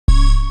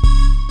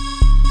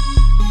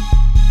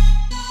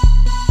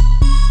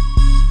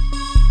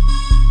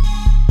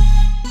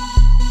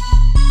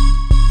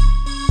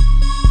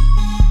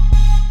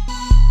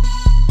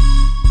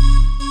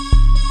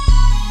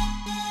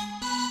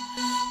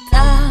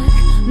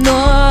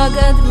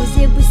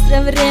и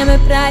быстро время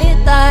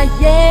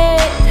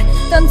пролетает.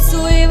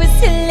 Танцуй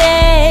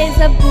веселей,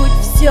 забудь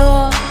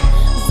все,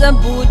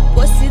 забудь,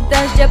 после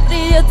дождя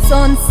придет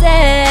солнце,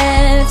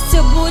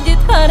 все будет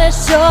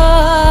хорошо.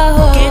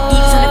 Okay, du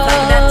bist eine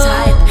Frage der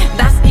Zeit,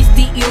 das ist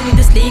die Ironie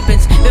des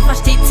Lebens, wer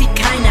versteht sie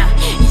keiner?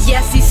 Ja,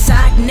 sie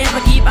sagt,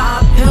 never give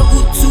up, hör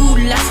gut zu,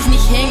 lass dich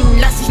nicht hängen,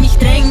 lass dich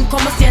nicht drängen,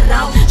 komm aus dir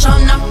raus, schau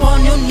nach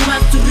vorne und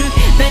niemals zurück,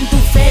 wenn du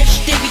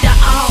fällst, steh wieder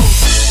auf.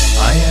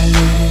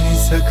 Hayallerini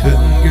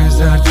sakın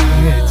göz ardı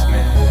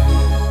etme,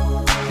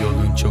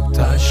 yolun çok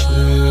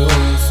taşlı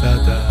olsa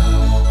da,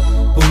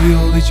 bu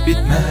yol hiç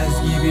bitmez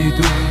gibi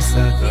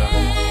dursa da,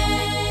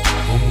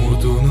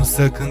 umudunu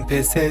sakın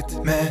pes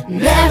etme.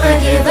 Never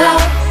give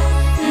up,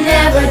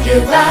 never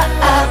give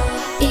up,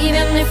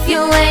 even if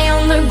you lay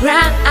on the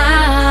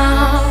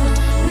ground.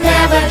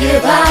 Never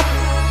give up,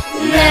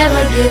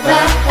 never give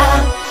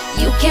up,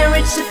 you can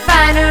reach the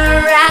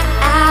final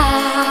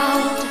round.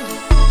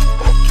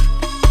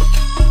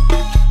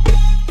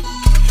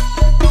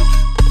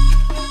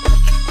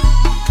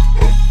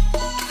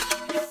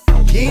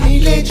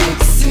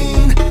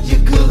 Yenileceksin,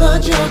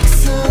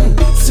 yıkılacaksın,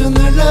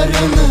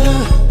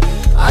 sınırlarını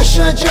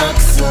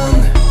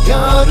aşacaksın.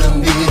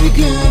 Yarın bir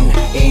gün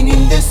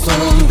eninde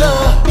sonunda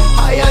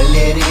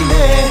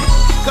hayallerine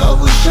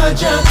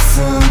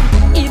kavuşacaksın.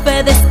 Y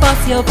ve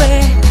despacio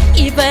ve,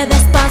 y ve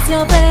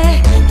despacio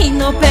ve, y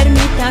no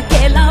permita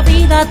que la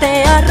vida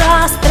te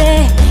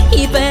arrastre.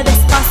 Y ve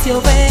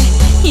despacio ve,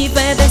 y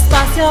ve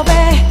despacio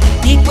ve,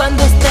 y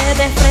cuando esté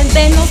de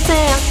frente no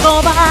seas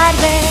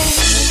cobarde.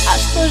 А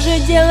что же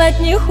делать,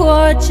 не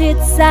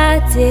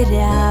хочется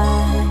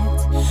терять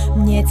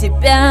мне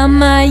тебя,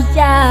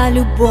 моя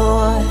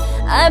любовь.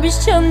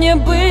 Обещал мне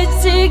быть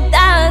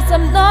всегда со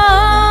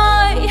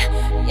мной.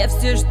 Я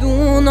все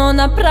жду, но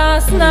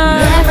напрасно.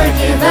 Never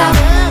give up,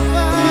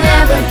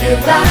 never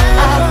give up,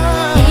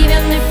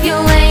 even if you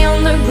lay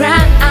on the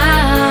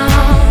ground.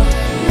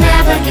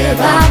 Never give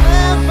up,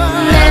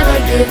 never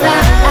give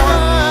up,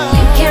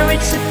 you can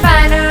reach the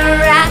final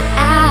round.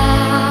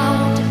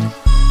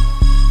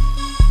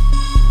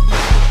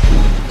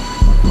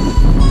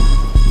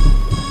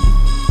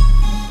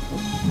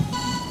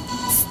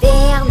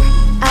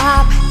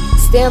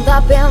 Stand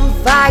up and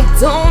fight,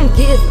 don't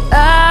give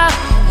up.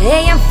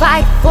 Hey, and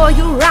fight for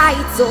your right.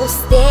 So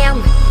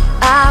stand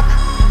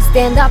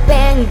up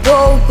and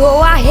go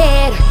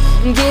ahead.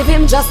 Give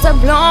him just a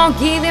blow,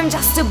 give him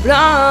just a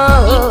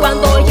blow. Y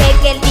cuando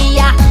llegue el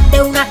día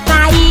de una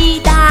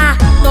caída,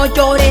 no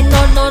llores,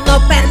 no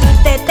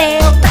permítete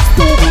otra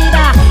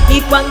subida.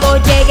 Y cuando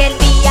llegue el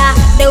día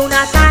de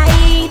una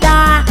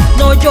caída,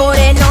 no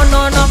llores,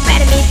 no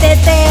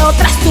permítete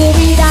otra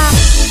subida.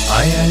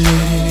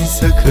 Hayallerini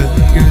sakın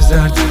göz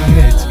ardı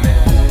etme,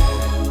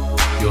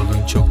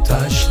 yolun çok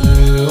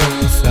taşlı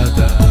olsa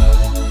da,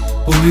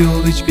 bu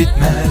yol hiç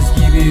bitmez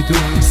gibi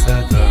dursa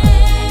da,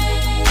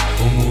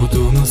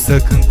 umudunu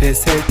sakın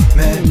pes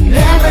etme.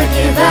 Never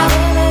give up,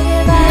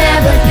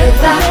 never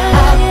give up,